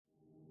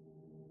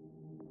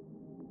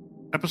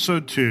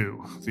Episode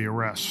 2, The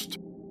Arrest.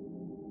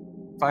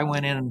 I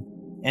went in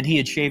and he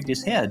had shaved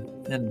his head.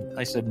 And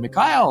I said,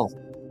 Mikhail,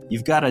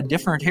 you've got a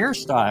different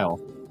hairstyle.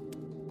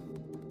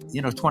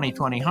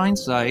 2020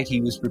 hindsight,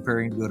 he was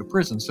preparing to go to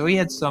prison. So he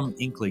had some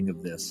inkling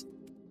of this.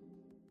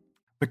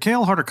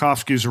 Mikhail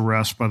Khodorkovsky's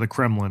arrest by the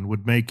Kremlin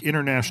would make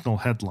international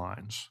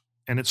headlines,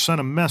 and it sent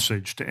a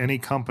message to any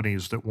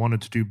companies that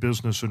wanted to do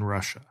business in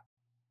Russia.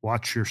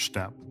 Watch your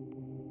step.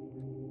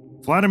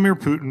 Vladimir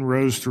Putin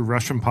rose through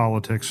Russian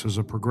politics as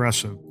a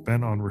progressive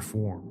bent on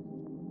reform.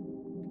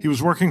 He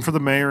was working for the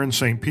mayor in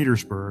St.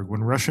 Petersburg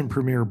when Russian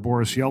Premier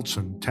Boris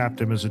Yeltsin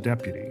tapped him as a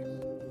deputy.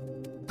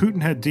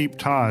 Putin had deep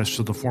ties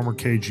to the former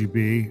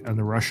KGB and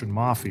the Russian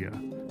mafia,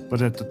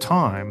 but at the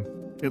time,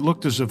 it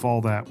looked as if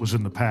all that was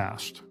in the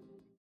past.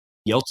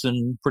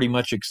 Yeltsin pretty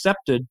much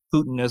accepted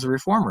Putin as a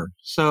reformer.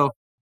 So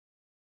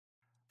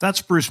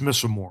that's Bruce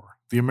Misamore,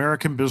 the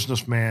American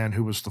businessman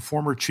who was the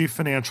former chief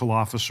financial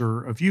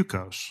officer of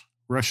Yukos,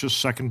 Russia's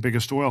second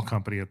biggest oil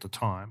company at the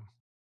time.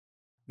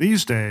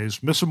 These days,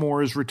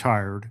 Misamore is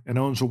retired and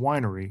owns a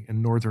winery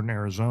in northern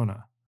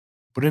Arizona.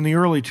 But in the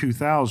early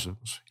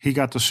 2000s, he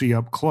got to see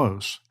up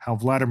close how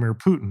Vladimir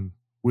Putin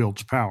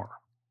wields power.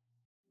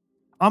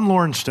 I'm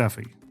Loren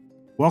Steffy.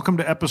 Welcome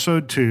to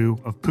Episode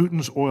 2 of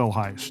Putin's Oil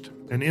Heist,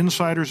 an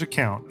insider's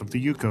account of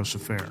the Yukos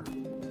affair.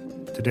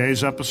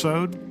 Today's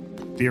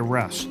episode, The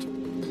Arrest.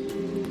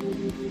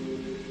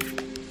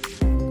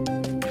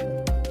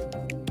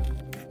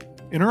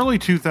 In early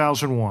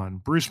 2001,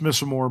 Bruce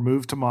Misamore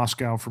moved to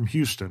Moscow from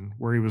Houston,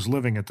 where he was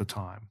living at the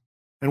time,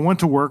 and went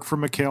to work for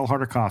Mikhail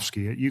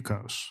Khodorkovsky at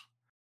Yukos.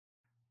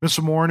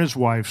 Misamore and his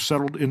wife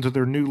settled into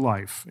their new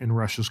life in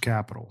Russia's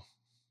capital.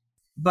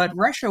 But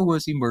Russia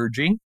was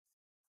emerging,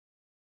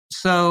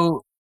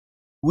 so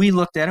we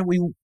looked at it.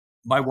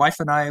 My wife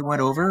and I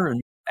went over,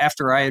 and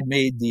after I had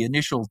made the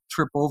initial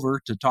trip over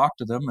to talk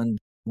to them, and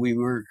we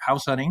were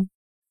house hunting,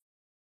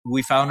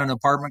 we found an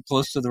apartment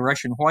close to the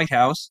Russian White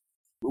House.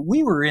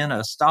 We were in a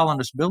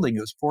Stalinist building.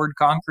 It was poured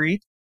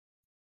concrete.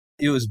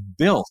 It was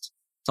built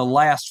to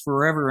last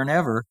forever and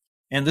ever,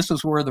 and this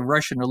was where the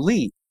Russian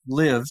elite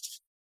lived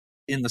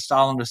in the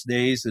Stalinist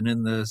days and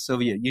in the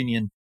Soviet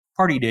Union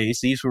party days.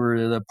 These were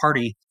the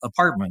party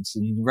apartments,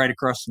 and right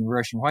across from the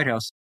Russian White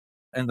House,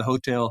 and the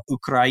Hotel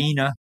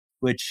Ukraina,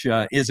 which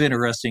is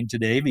interesting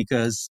today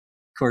because,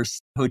 of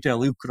course, Hotel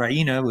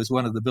Ukraina was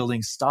one of the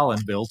buildings Stalin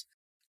built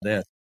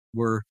that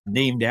were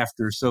named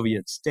after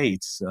Soviet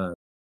states.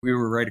 We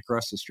were right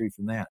across the street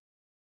from that.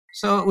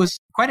 So it was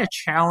quite a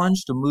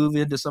challenge to move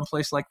into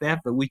someplace like that,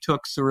 but we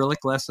took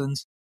Cyrillic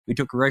lessons, we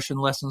took Russian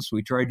lessons,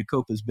 we tried to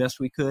cope as best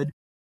we could.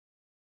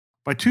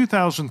 By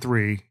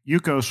 2003,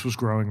 Yukos was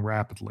growing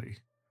rapidly,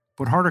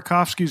 but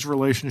Khodorkovsky's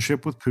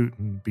relationship with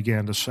Putin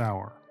began to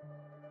sour.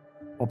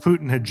 While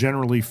Putin had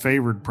generally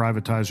favored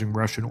privatizing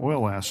Russian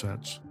oil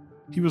assets,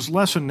 he was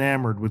less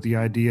enamored with the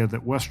idea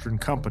that Western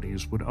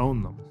companies would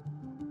own them.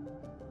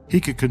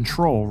 He could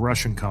control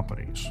Russian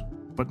companies,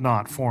 but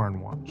not foreign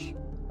ones.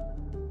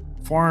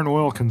 Foreign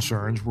oil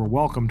concerns were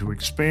welcome to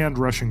expand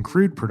Russian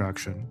crude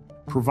production,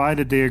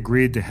 provided they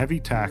agreed to heavy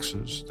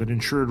taxes that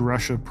ensured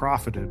Russia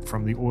profited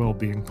from the oil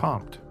being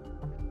pumped.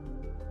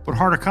 But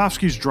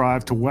Khodorkovsky's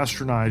drive to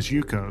westernize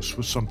Yukos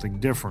was something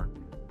different.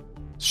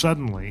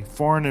 Suddenly,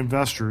 foreign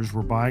investors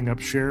were buying up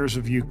shares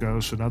of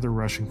Yukos and other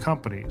Russian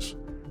companies,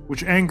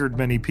 which angered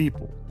many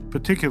people,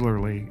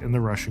 particularly in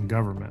the Russian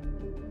government.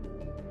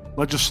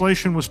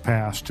 Legislation was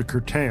passed to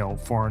curtail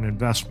foreign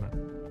investment.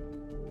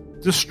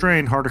 This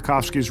strained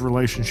Khodorkovsky's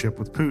relationship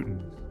with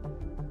Putin.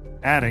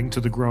 Adding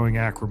to the growing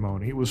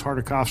acrimony was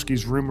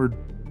Khodorkovsky's rumored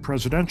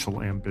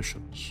presidential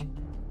ambitions.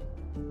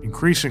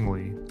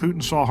 Increasingly,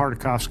 Putin saw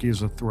Khodorkovsky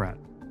as a threat,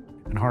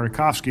 and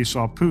Khodorkovsky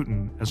saw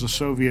Putin as a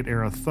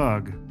Soviet-era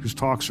thug whose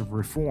talks of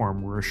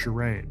reform were a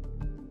charade.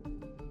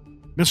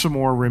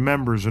 Misamore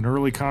remembers an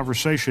early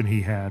conversation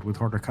he had with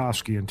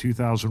Khodorkovsky in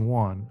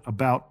 2001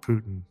 about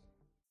Putin.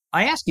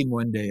 I asked him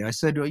one day, I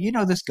said,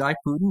 well, this guy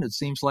Putin, it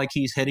seems like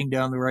he's heading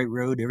down the right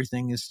road.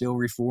 Everything is still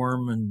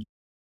reform, and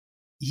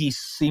he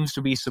seems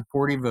to be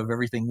supportive of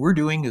everything we're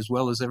doing as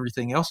well as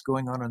everything else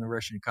going on in the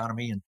Russian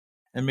economy.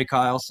 And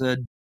Mikhail said,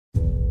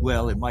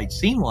 well, it might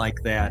seem like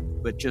that,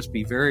 but just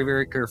be very,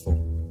 very careful.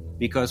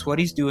 Because what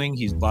he's doing,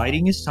 he's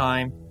biding his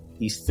time.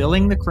 He's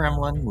filling the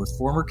Kremlin with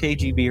former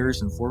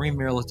KGBers and former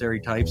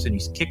military types, and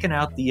he's kicking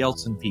out the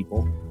Yeltsin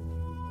people,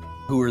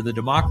 who are the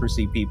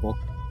democracy people.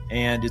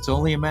 And it's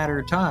only a matter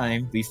of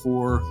time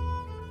before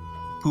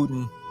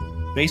Putin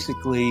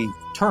basically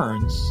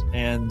turns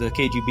and the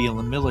KGB and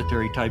the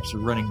military types are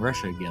running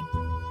Russia again,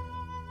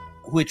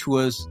 which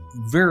was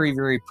very,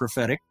 very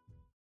prophetic.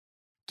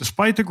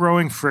 Despite the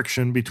growing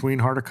friction between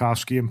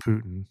Khodorkovsky and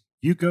Putin,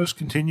 Yukos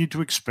continued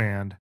to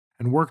expand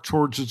and work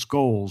towards its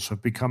goals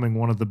of becoming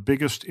one of the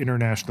biggest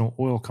international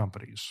oil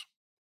companies.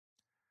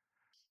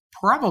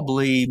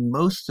 Probably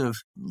most of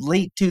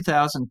late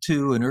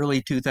 2002 and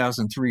early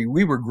 2003,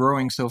 we were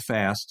growing so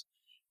fast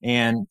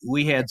and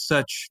we had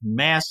such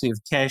massive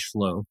cash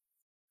flow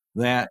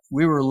that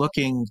we were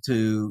looking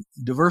to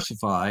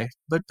diversify,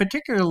 but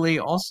particularly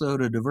also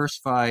to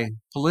diversify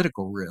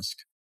political risk,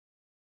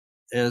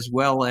 as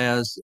well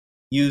as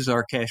use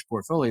our cash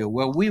portfolio.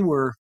 Well, we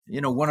were,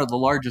 one of the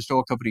largest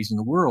oil companies in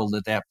the world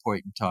at that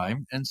point in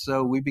time. And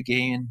so we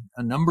began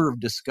a number of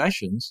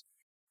discussions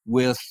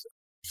with,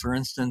 for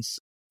instance,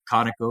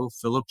 Conoco,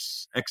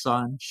 Phillips,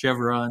 Exxon,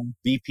 Chevron,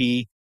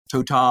 BP,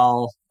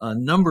 Total, a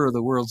number of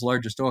the world's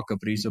largest oil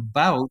companies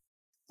about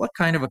what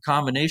kind of a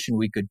combination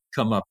we could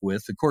come up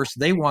with. Of course,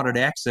 they wanted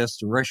access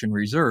to Russian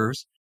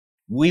reserves.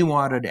 We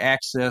wanted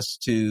access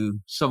to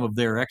some of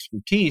their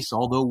expertise,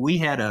 although we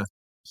had a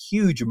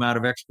huge amount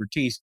of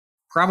expertise,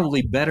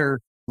 probably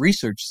better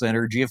research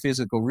center,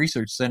 geophysical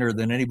research center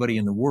than anybody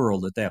in the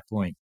world at that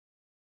point.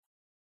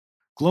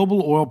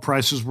 Global oil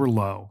prices were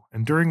low,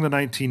 and during the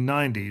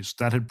 1990s,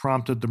 that had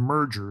prompted the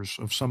mergers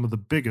of some of the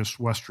biggest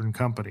Western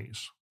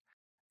companies.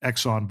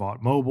 Exxon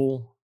bought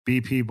Mobil,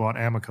 BP bought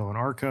Amoco and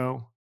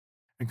Arco,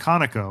 and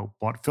Conoco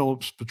bought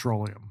Phillips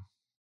Petroleum.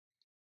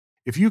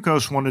 If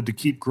Yukos wanted to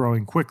keep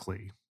growing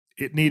quickly,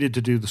 it needed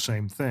to do the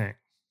same thing.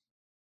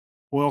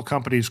 Oil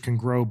companies can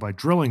grow by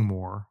drilling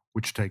more,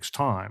 which takes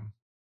time,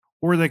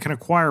 or they can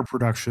acquire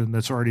production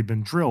that's already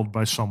been drilled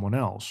by someone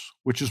else,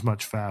 which is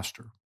much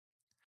faster.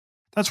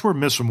 That's where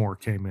Misamore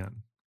came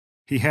in.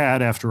 He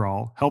had, after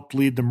all, helped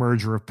lead the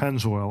merger of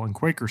Pennzoil and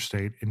Quaker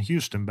State in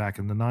Houston back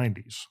in the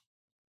 90s.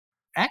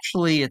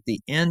 Actually, at the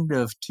end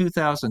of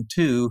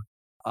 2002,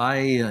 I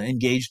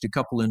engaged a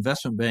couple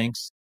investment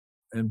banks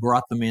and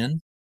brought them in.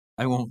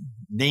 I won't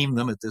name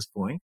them at this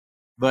point,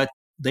 but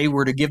they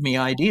were to give me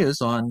ideas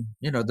on,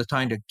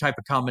 the type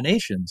of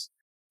combinations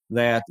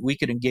that we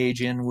could engage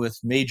in with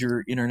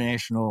major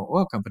international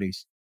oil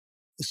companies.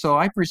 So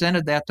I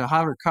presented that to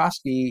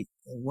Khodorkovsky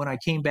when I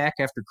came back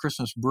after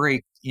Christmas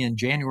break in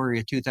January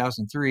of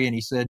 2003, and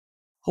he said,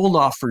 hold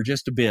off for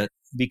just a bit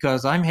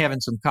because I'm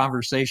having some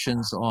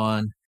conversations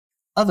on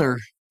other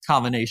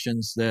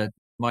combinations that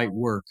might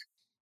work.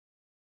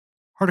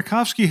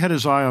 Khodorkovsky had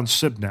his eye on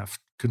Sibneft,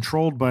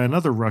 controlled by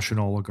another Russian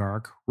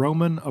oligarch,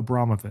 Roman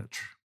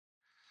Abramovich.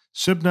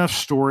 Sibneft's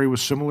story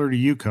was similar to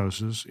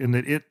Yukos's in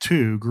that it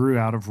too grew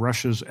out of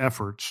Russia's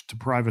efforts to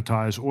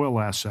privatize oil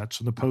assets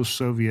in the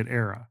post-Soviet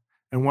era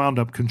and wound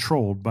up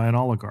controlled by an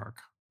oligarch.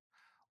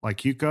 Like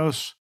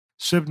Yukos,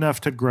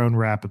 Sibneft had grown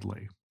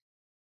rapidly,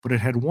 but it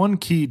had one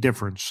key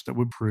difference that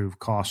would prove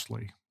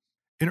costly.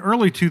 In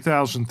early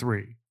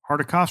 2003,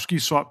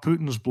 Khodorkovsky sought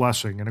Putin's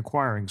blessing in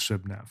acquiring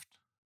Sibneft.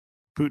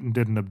 Putin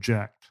didn't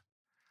object.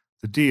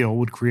 The deal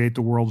would create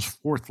the world's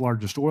fourth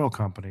largest oil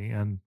company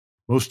and,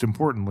 most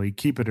importantly,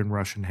 keep it in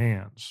Russian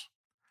hands.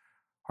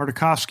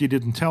 Khodorkovsky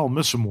didn't tell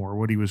Misamore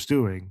what he was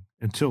doing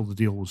until the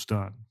deal was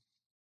done.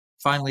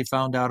 Finally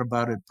found out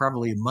about it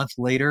probably a month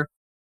later,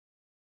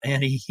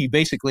 and he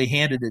basically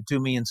handed it to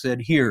me and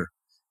said, here,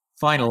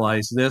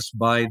 finalize this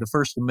by the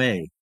 1st of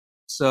May.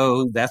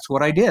 So that's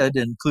what I did,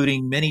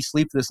 including many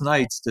sleepless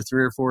nights to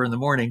 3 or 4 in the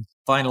morning,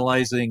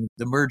 finalizing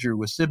the merger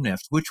with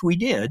Sibneft, which we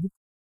did.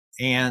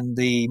 And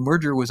the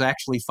merger was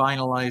actually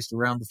finalized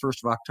around the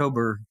 1st of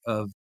October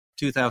of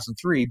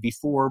 2003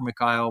 before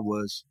Mikhail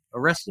was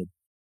arrested.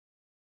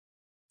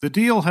 The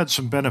deal had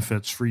some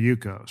benefits for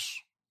Yukos.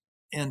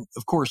 And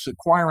of course,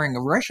 acquiring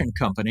a Russian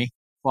company,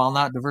 while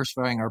not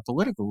diversifying our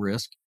political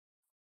risk,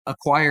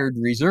 acquired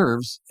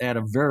reserves at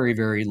a very,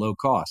 very low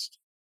cost,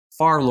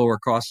 far lower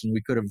cost than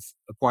we could have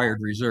acquired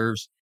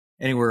reserves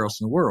anywhere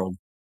else in the world.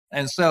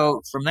 And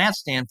so from that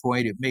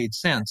standpoint, it made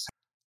sense.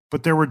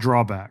 But there were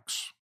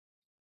drawbacks.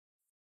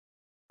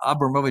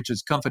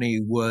 Abramovich's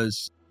company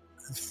was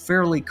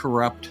fairly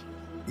corrupt.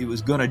 It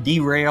was going to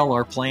derail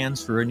our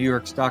plans for a New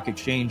York Stock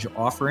Exchange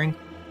offering,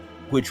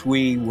 which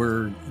we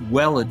were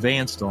well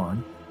advanced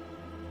on.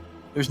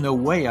 There's no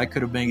way I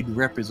could have made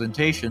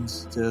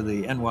representations to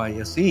the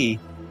NYSE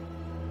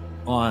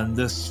on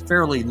this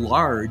fairly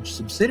large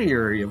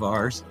subsidiary of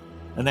ours,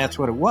 and that's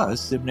what it was.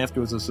 Sibneft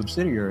was a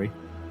subsidiary,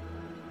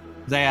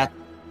 that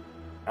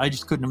I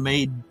just couldn't have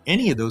made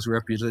any of those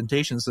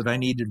representations that I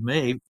needed to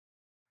make.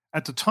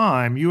 At the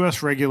time,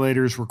 U.S.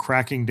 regulators were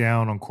cracking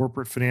down on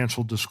corporate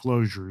financial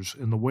disclosures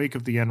in the wake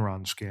of the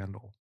Enron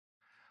scandal.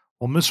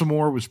 While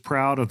Misamore was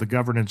proud of the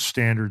governance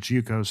standards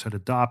Yukos had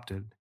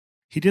adopted,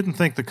 he didn't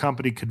think the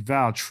company could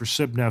vouch for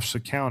Sibneft's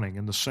accounting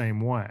in the same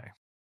way.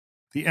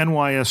 The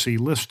NYSE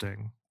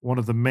listing, one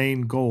of the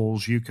main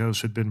goals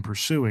Yukos had been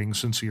pursuing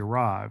since he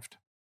arrived,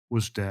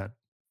 was dead.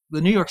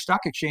 The New York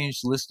Stock Exchange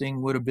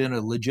listing would have been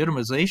a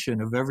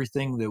legitimization of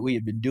everything that we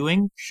had been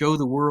doing, show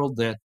the world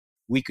that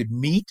we could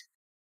meet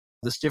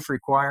the stiff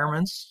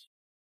requirements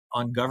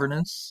on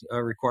governance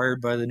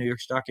required by the New York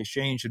Stock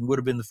Exchange, and would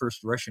have been the first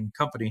Russian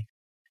company,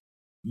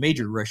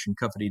 major Russian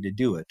company, to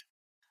do it.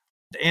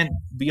 And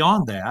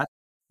beyond that,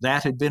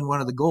 that had been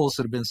one of the goals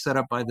that had been set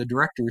up by the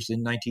directors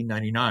in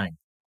 1999.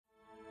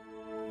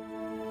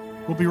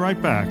 We'll be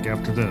right back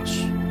after this.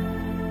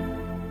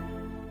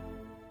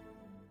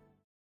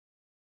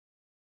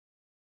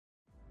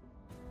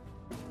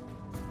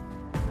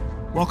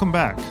 Welcome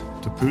back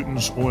to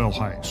Putin's oil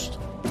heist.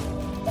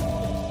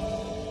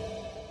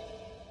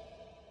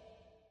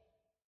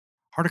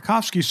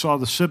 Khodorkovsky saw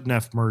the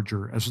Sibneft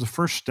merger as the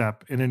first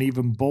step in an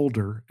even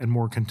bolder and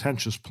more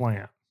contentious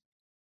plan.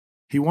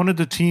 He wanted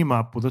to team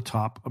up with a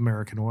top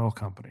American oil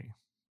company.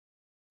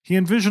 He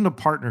envisioned a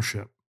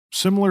partnership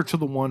similar to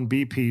the one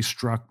BP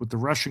struck with the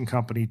Russian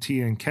company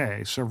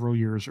TNK several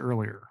years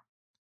earlier.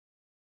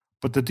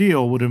 But the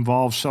deal would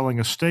involve selling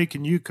a stake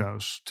in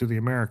Yukos to the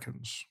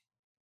Americans.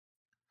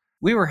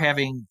 We were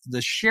having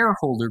the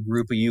shareholder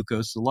group of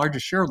Yukos, the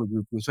largest shareholder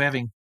group, was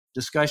having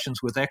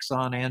discussions with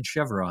Exxon and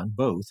Chevron,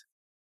 both,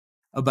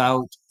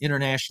 about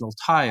international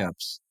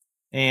tie-ups.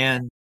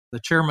 And the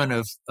chairman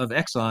of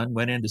Exxon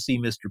went in to see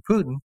Mr.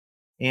 Putin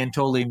and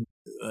told him,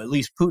 at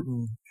least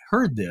Putin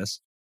heard this,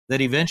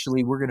 that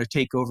eventually we're going to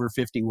take over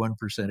 51%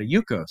 of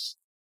Yukos,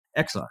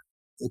 Exxon.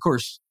 Of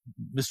course,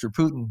 Mr.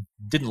 Putin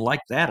didn't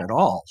like that at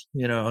all.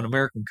 You know, an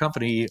American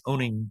company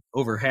owning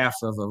over half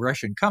of a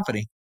Russian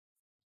company.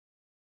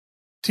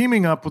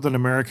 Teaming up with an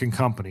American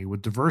company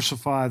would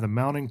diversify the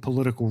mounting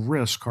political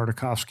risk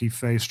Khodorkovsky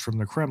faced from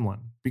the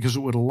Kremlin because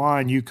it would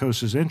align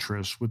Yukos'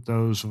 interests with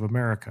those of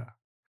America.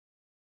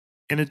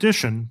 In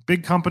addition,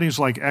 big companies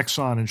like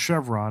Exxon and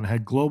Chevron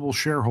had global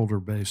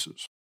shareholder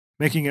bases,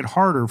 making it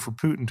harder for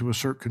Putin to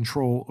assert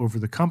control over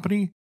the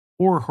company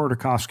or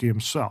Khodorkovsky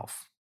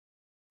himself.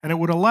 And it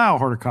would allow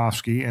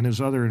Khodorkovsky and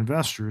his other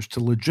investors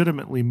to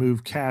legitimately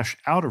move cash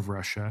out of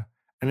Russia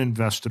and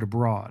invest it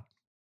abroad.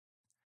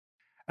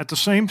 At the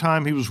same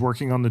time he was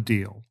working on the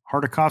deal,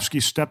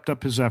 Khodorkovsky stepped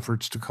up his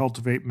efforts to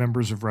cultivate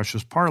members of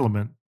Russia's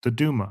parliament, the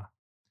Duma.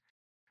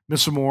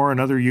 Misamore and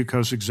other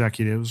Yukos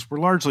executives were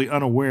largely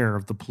unaware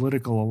of the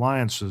political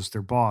alliances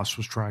their boss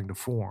was trying to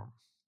form.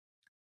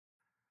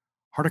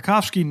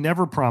 Khodorkovsky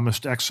never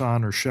promised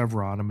Exxon or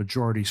Chevron a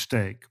majority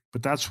stake,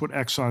 but that's what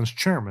Exxon's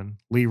chairman,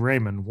 Lee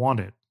Raymond,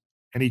 wanted,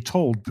 and he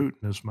told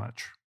Putin as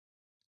much.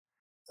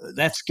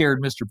 That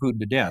scared Mr. Putin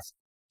to death.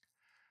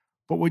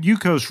 But what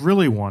Yukos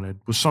really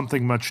wanted was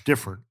something much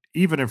different,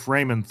 even if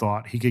Raymond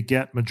thought he could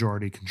get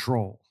majority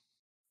control.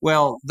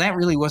 Well, that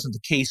really wasn't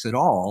the case at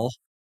all.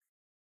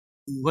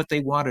 What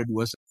they wanted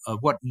was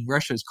what in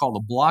Russia is called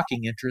a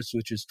blocking interest,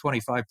 which is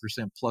 25%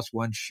 plus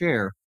one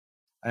share,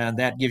 and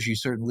that gives you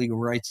certain legal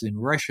rights in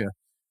Russia.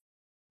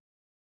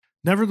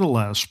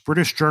 Nevertheless,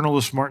 British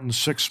journalist Martin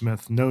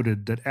Sixsmith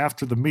noted that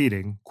after the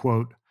meeting,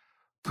 quote,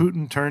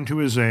 Putin turned to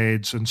his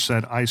aides and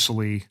said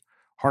icily,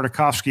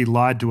 Khodorkovsky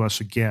lied to us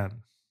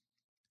again.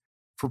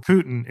 For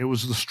Putin, it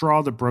was the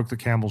straw that broke the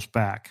camel's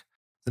back.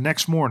 The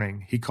next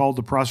morning, he called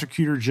the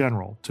prosecutor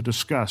general to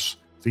discuss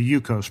the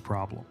Yukos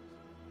problem.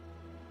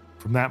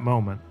 From that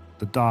moment,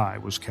 the die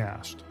was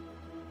cast.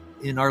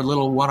 In our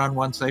little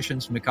one-on-one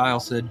sessions, Mikhail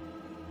said,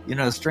 you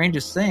know, the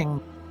strangest thing,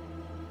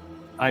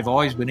 I've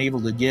always been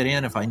able to get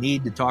in if I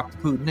need to talk to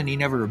Putin, and he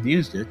never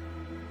abused it.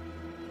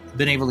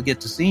 Been able to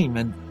get to see him,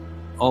 and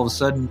all of a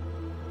sudden,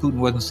 Putin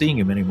wasn't seeing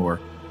him anymore.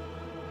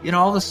 You know,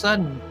 all of a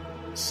sudden,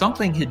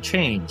 something had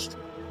changed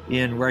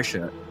in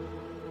Russia.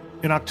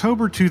 In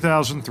October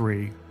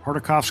 2003,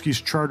 Khodorkovsky's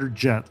chartered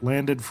jet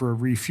landed for a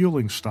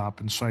refueling stop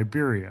in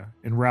Siberia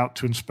en route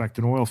to inspect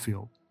an oil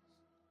field.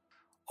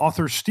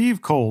 Author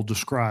Steve Cole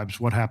describes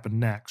what happened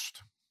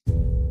next.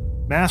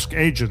 Masked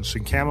agents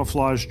in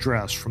camouflage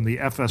dress from the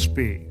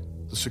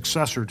FSB, the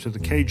successor to the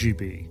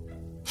KGB,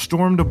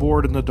 stormed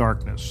aboard in the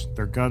darkness,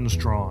 their guns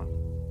drawn.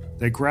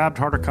 They grabbed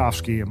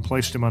Khodorkovsky and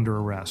placed him under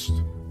arrest.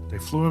 They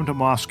flew him to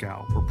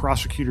Moscow, where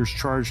prosecutors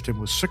charged him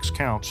with 6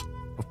 counts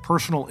of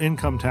personal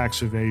income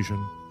tax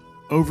evasion,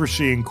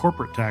 overseeing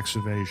corporate tax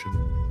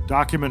evasion,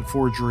 document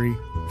forgery,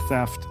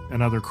 theft,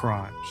 and other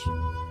crimes.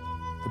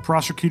 The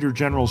Prosecutor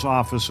General's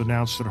office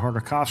announced that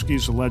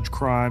Khodorkovsky's alleged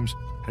crimes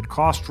had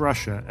cost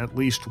Russia at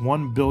least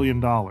 $1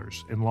 billion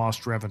in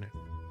lost revenue.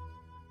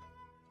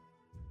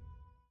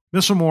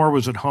 Misamore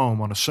was at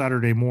home on a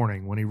Saturday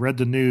morning when he read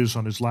the news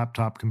on his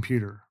laptop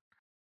computer.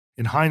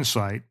 In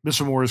hindsight,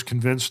 Misamore is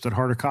convinced that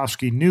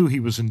Khodorkovsky knew he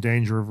was in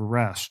danger of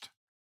arrest.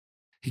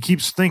 He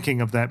keeps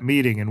thinking of that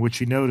meeting in which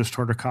he noticed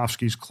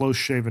Khodorkovsky's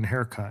close-shaven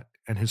haircut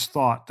and his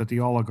thought that the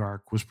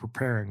oligarch was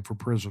preparing for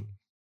prison.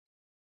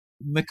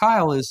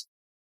 Mikhail is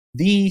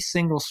the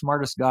single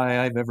smartest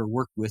guy I've ever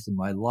worked with in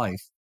my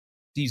life.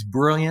 He's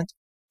brilliant.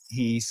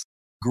 He's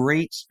a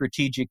great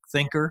strategic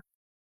thinker,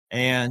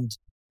 and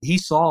he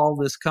saw all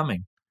this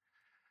coming.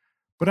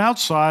 But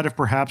outside of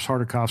perhaps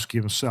Khodorkovsky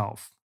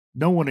himself,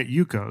 no one at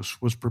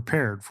Yukos was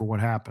prepared for what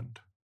happened.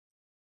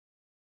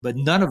 But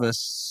none of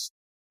us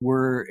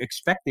were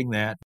expecting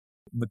that.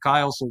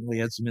 Mikhail certainly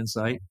had some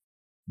insight,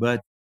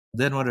 but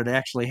then when it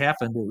actually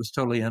happened, it was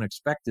totally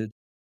unexpected.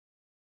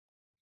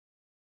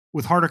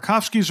 With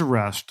Khodorkovsky's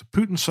arrest,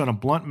 Putin sent a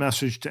blunt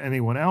message to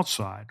anyone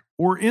outside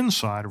or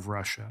inside of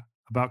Russia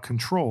about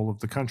control of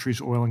the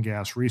country's oil and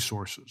gas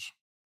resources.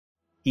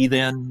 He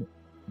then,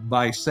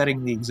 by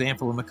setting the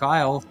example of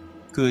Mikhail,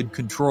 could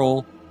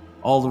control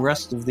all the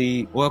rest of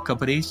the oil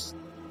companies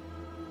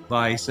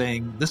by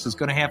saying, this is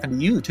going to happen to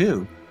you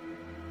too.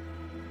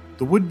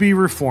 The would-be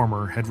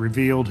reformer had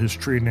revealed his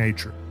true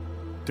nature.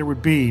 There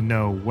would be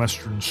no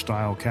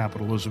Western-style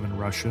capitalism in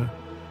Russia.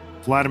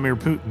 Vladimir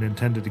Putin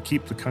intended to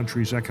keep the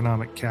country's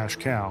economic cash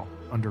cow,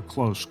 under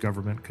close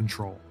government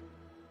control.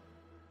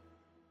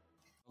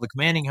 The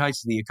commanding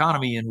heights of the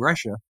economy in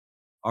Russia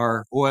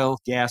are oil,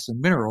 gas, and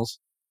minerals,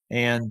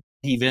 and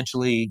he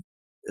eventually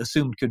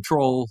assumed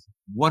control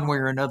one way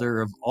or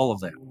another of all of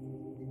that.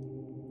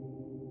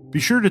 Be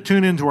sure to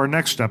tune into our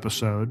next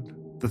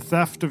episode, The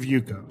Theft of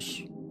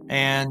Yukos.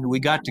 And we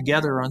got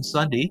together on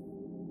Sunday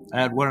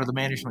at one of the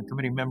management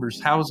committee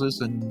members' houses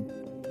and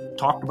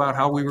talked about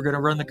how we were going to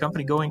run the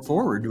company going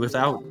forward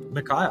without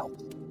Mikhail.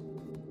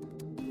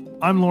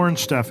 I'm Loren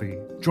Steffy.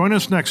 Join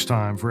us next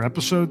time for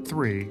Episode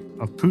 3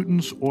 of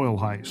Putin's Oil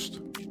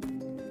Heist.